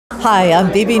Hi,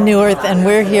 I'm Bebe Neuwirth, and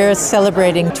we're here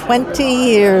celebrating 20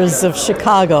 years of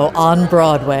Chicago on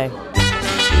Broadway.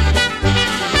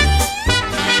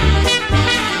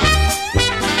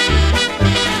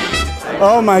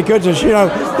 Oh my goodness,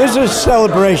 this is a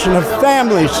celebration, a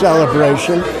family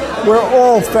celebration. We're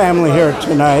all family here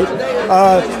tonight.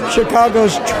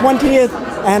 Chicago's 20th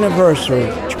anniversary,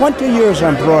 20 years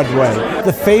on Broadway.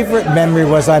 The favorite memory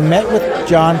was I met with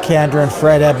John Kander and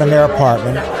Fred Ebb in their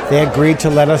apartment. They agreed to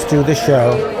let us do the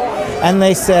show. And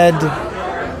they said,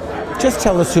 just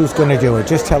tell us who's going to do it.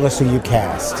 Just tell us who you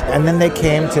cast. And then they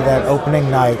came to that opening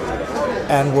night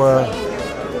and were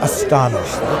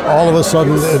astonished. All of a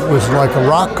sudden, it was like a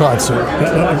rock concert.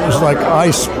 It was like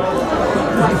ice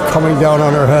coming down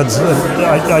on our heads.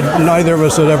 Neither of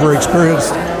us had ever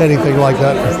experienced anything like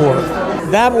that before.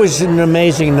 That was an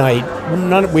amazing night.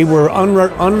 We were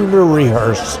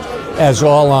under-rehearsed, as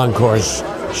all Encores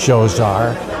shows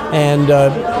are. And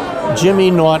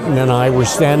Jimmy Naughton and I were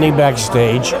standing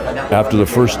backstage. After the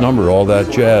first number, all that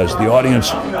jazz, the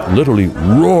audience literally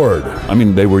roared. I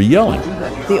mean, they were yelling.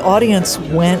 The audience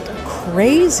went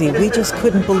crazy. We just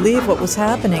couldn't believe what was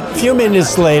happening. A few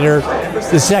minutes later,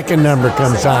 the second number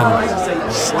comes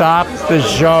on. Stop the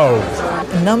show.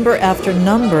 Number after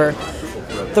number,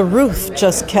 the roof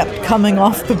just kept coming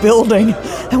off the building,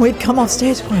 and we'd come off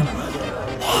stage going,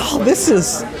 wow, this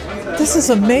is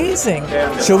amazing.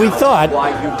 So we thought,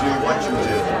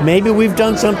 maybe we've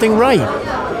done something right.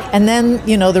 And then,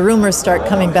 the rumors start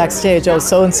coming backstage. Oh,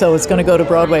 so-and-so is going to go to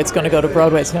Broadway. It's going to go to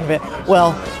Broadway. It's going to be...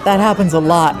 Well, that happens a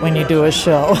lot when you do a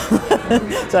show.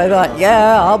 So I thought,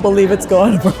 yeah, I'll believe it's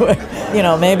going to Broadway.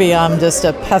 Maybe I'm just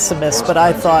a pessimist, but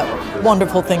I thought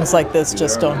wonderful things like this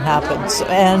just don't happen.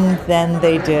 And then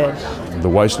they did. The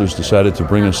Weislers decided to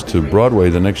bring us to Broadway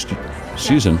the next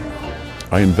season.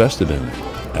 I invested in it,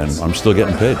 and I'm still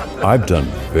getting paid. I've done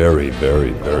very,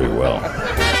 very, very well.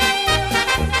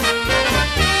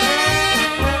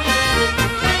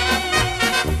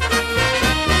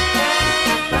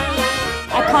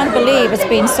 I can't believe it's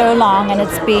been so long, and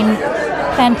it's been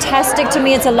fantastic to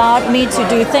me. It's allowed me to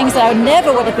do things that I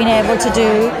never would have been able to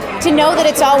do. To know that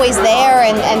it's always there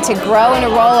and to grow in a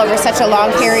role over such a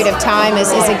long period of time is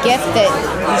a gift that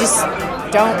you just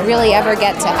don't really ever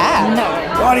get to have. No.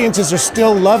 The audiences are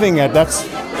still loving it. That's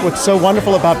what's so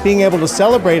wonderful about being able to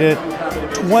celebrate it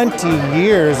 20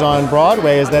 years on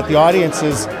Broadway, is that the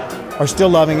audiences are still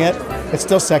loving it. It's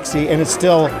still sexy, and it's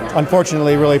still,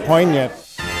 unfortunately, really poignant.